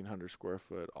 1,500 square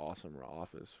foot awesome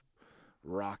office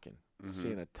rocking, Mm-hmm.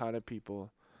 seeing a ton of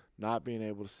people, not being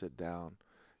able to sit down,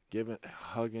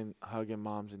 hugging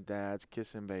moms and dads,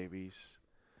 kissing babies,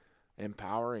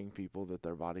 empowering people that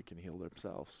their body can heal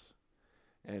themselves,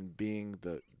 and being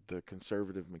the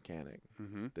conservative mechanic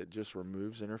Mm-hmm. that just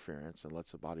removes interference and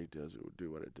lets the body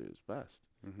do what it does best?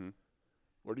 Mm-hmm.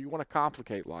 Or do you want to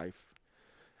complicate life,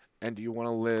 and do you want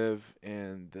to live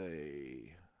in the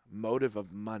motive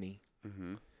of money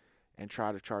Mm-hmm. and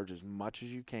try to charge as much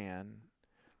as you can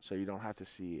so you don't have to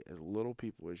see as little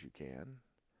people as you can,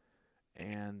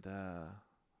 and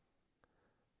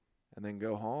then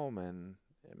go home and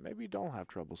maybe you don't have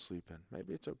trouble sleeping.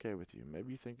 Maybe it's okay with you.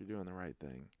 Maybe you think you're doing the right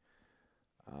thing.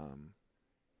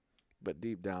 But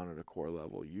deep down at a core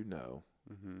level,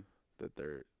 Mm-hmm. that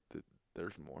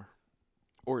there's more.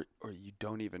 Or you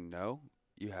don't even know.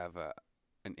 You have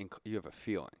you have a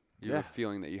feeling. You Yeah. have a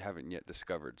feeling that you haven't yet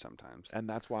discovered sometimes. And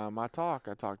that's why on my talk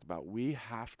I talked about we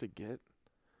have to get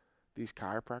these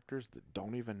chiropractors that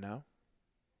don't even know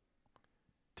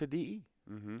to DE.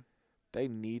 Mm-hmm. They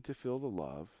need to feel the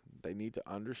love. They need to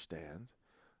understand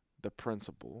the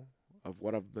principle of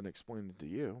what I've been explaining to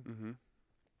you. Mm-hmm.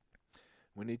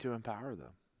 We need to empower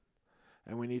them.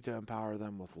 And we need to empower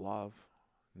them with love,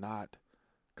 not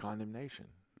condemnation.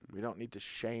 We don't need to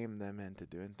shame them into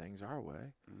doing things our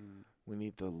way. Mm-hmm. We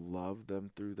need to love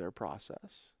them through their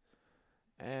process.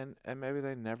 And maybe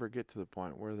they never get to the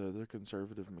point where they're the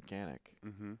conservative mechanic.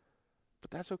 Mm-hmm. But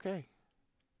that's okay,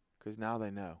 because now they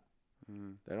know.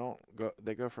 Mm-hmm.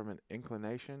 They go from an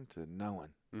inclination to knowing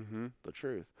Mm-hmm. the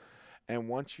truth. And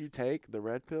once you take the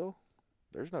red pill,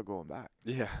 there's no going back.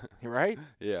 Yeah. Right?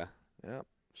 Yeah. Yep.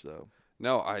 So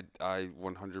No, I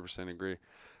 100% agree.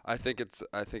 I think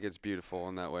it's beautiful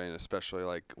in that way, and especially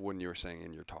like when you were saying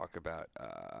in your talk about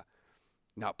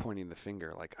not pointing the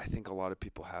finger. Like I think a lot of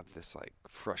people have this like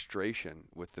frustration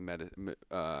with the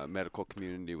medical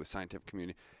community, with scientific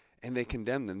community, and they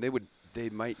condemn them. They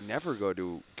might never go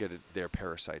to get their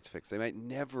parasites fixed. They might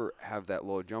never have that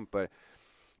low jump. But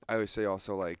I always say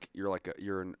also like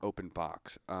you're an open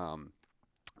box,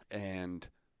 and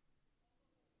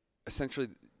essentially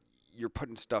you're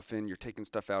putting stuff in, you're taking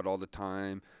stuff out all the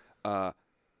time.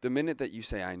 The minute that you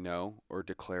say I know or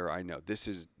declare I know, this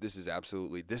is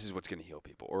absolutely, this is what's going to heal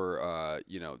people, or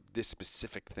this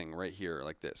specific thing right here,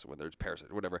 like this, whether it's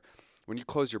parasite or whatever. When you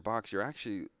close your box, you're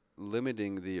actually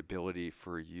limiting the ability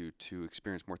for you to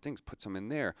experience more things. Put some in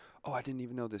there. Oh, I didn't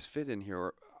even know this fit in here,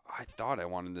 or I thought I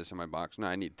wanted this in my box. No,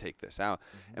 I need to take this out.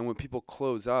 Mm-hmm. And when people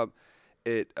close up,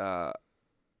 it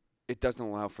doesn't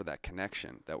allow for that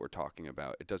connection that we're talking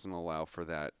about. It doesn't allow for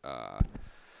that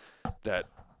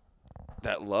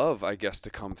that love, I guess,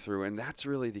 to come through. And that's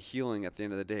really the healing at the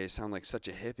end of the day. It sounds like such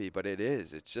a hippie, but it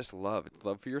is. It's just love. It's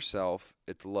love for yourself.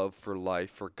 It's love for life,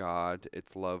 for God.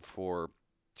 It's love for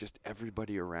just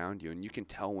everybody around you. And you can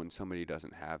tell when somebody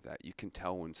doesn't have that. You can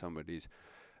tell when somebody's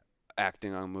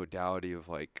acting on a modality of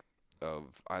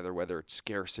either whether it's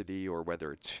scarcity or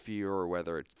whether it's fear or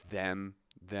whether it's them,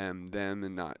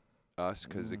 and not us.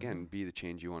 Because, again, be the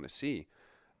change you want to see.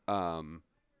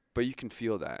 But you can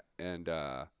feel that. And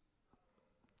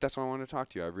that's why I wanted to talk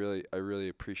to you. I really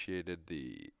appreciated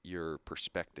your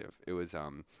perspective. It was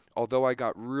although I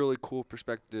got really cool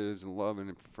perspectives and love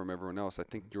and from everyone else, I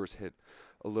think yours hit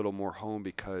a little more home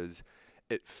because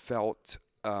it felt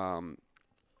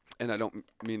and I don't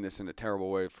mean this in a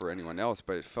terrible way for anyone else,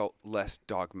 but it felt less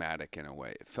dogmatic in a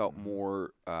way. It felt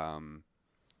more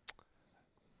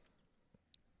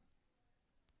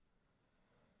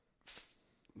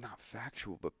not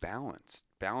factual, but balanced.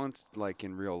 Balanced like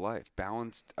in real life.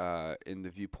 Balanced in the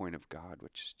viewpoint of God,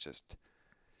 which is just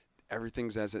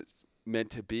everything's as it's meant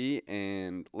to be.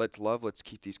 And let's love. Let's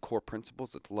keep these core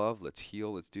principles. Let's love. Let's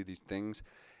heal. Let's do these things.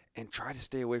 And try to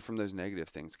stay away from those negative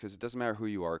things because it doesn't matter who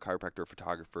you are, a chiropractor, a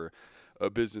photographer, a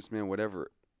businessman,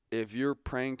 whatever. If you're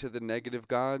praying to the negative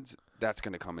gods, that's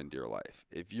going to come into your life.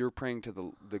 If you're praying to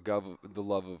the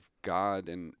love of God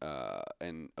and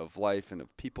of life and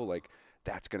of people, like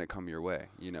that's going to come your way.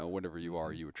 You know, whatever you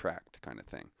are, you attract, kind of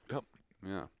thing. Yep.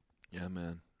 Yeah. Yeah,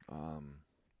 man.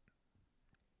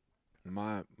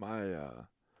 My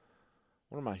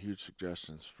one of my huge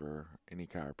suggestions for any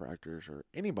chiropractors or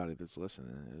anybody that's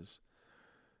listening is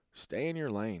stay in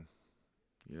your lane.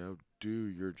 You know, do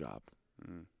your job.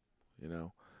 You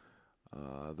know,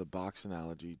 the box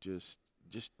analogy, just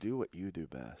do what you do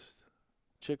best.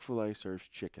 Chick-fil-A serves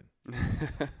chicken.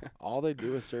 All they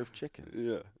do is serve chicken.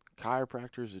 Yeah.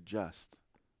 Chiropractors adjust.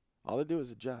 All they do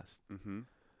is adjust. Mm-hmm.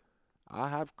 I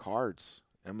have cards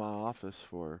in my office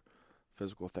for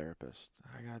physical therapists.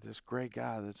 I got this great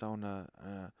guy that's on a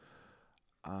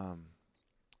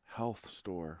health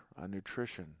store, a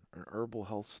nutrition, an herbal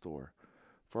health store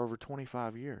for over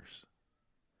 25 years.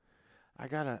 I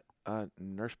got a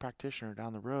nurse practitioner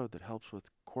down the road that helps with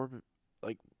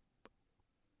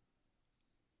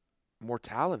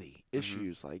mortality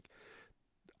issues like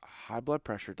high blood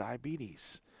pressure,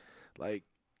 diabetes. Like,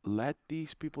 let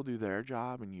these people do their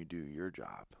job and you do your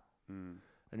job.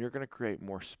 And you're going to create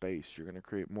more space. You're going to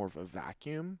create more of a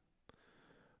vacuum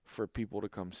for people to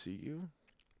come see you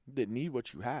that need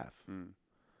what you have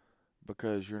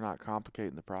because you're not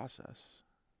complicating the process.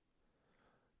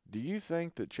 Do you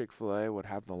think that Chick-fil-A would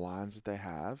have the lines that they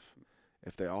have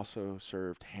if they also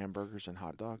served hamburgers and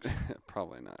hot dogs?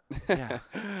 Probably not. Yeah.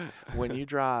 When you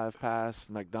drive past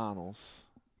McDonald's,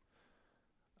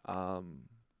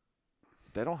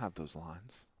 they don't have those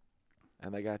lines.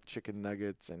 And they got chicken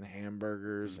nuggets and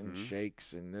hamburgers and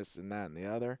shakes and this and that and the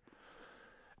other.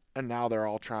 And now they're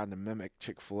all trying to mimic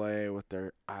Chick-fil-A with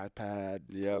their iPad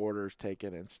orders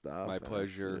taken and stuff. My and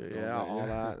pleasure. All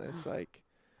that. It's like,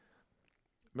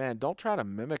 man, don't try to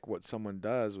mimic what someone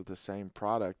does with the same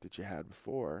product that you had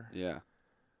before. Yeah.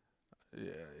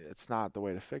 It's not the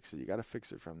way to fix it. You got to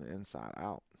fix it from the inside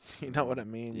out. You know what I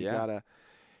mean? You Yeah. gotta,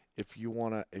 if you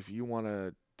wanna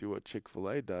do what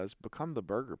Chick-fil-A does, become the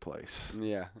burger place.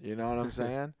 Yeah. You know what I'm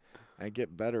saying? And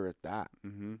get better at that.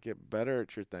 Get better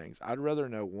at your things. I'd rather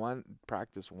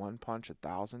practice one punch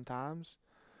 1,000 times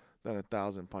than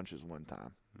 1,000 punches one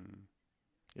time.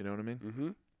 You know what I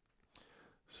mean?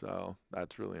 So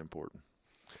that's really important.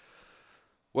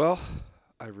 Well,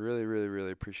 I really, really,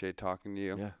 really appreciate talking to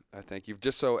you. Yeah. I thank you.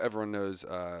 Just so everyone knows,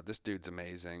 this dude's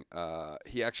amazing.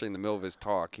 He actually, in the middle of his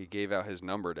talk, he gave out his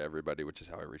number to everybody, which is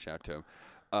how I reached out to him.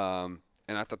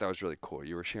 And I thought that was really cool.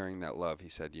 You were sharing that love. He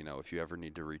said, you know, if you ever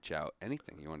need to reach out,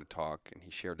 anything you want to talk, and he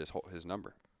shared his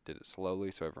number. Did it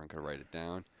slowly so everyone could write it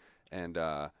down. And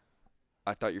I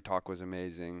thought your talk was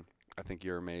amazing. I think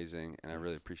you're amazing, and I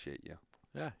really appreciate you.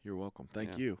 Yeah, you're welcome.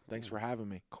 Thank you. Thanks for having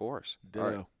me. Of course. Ditto.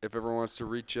 All right. If everyone wants to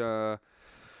reach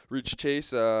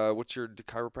Chase, what's your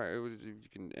chiropractor?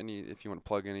 If you want to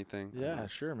plug anything. Yeah,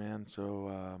 sure, man.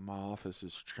 So my office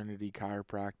is Trinity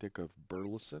Chiropractic of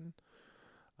Burleson.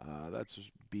 That's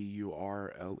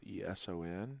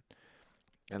Burleson,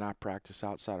 and I practice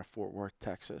outside of Fort Worth,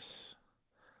 Texas.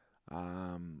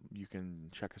 You can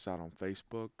check us out on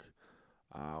Facebook,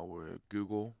 with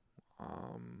Google.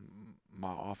 My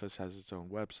office has its own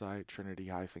website,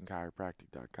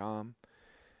 trinity-chiropractic.com.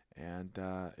 And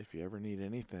if you ever need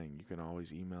anything, you can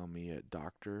always email me at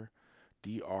DRDYESS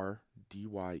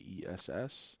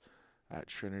at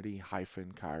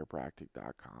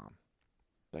trinity-chiropractic.com.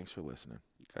 Thanks for listening.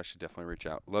 You guys should definitely reach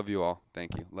out. Love you all.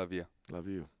 Thank you. Love you. Love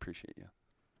you. Appreciate you.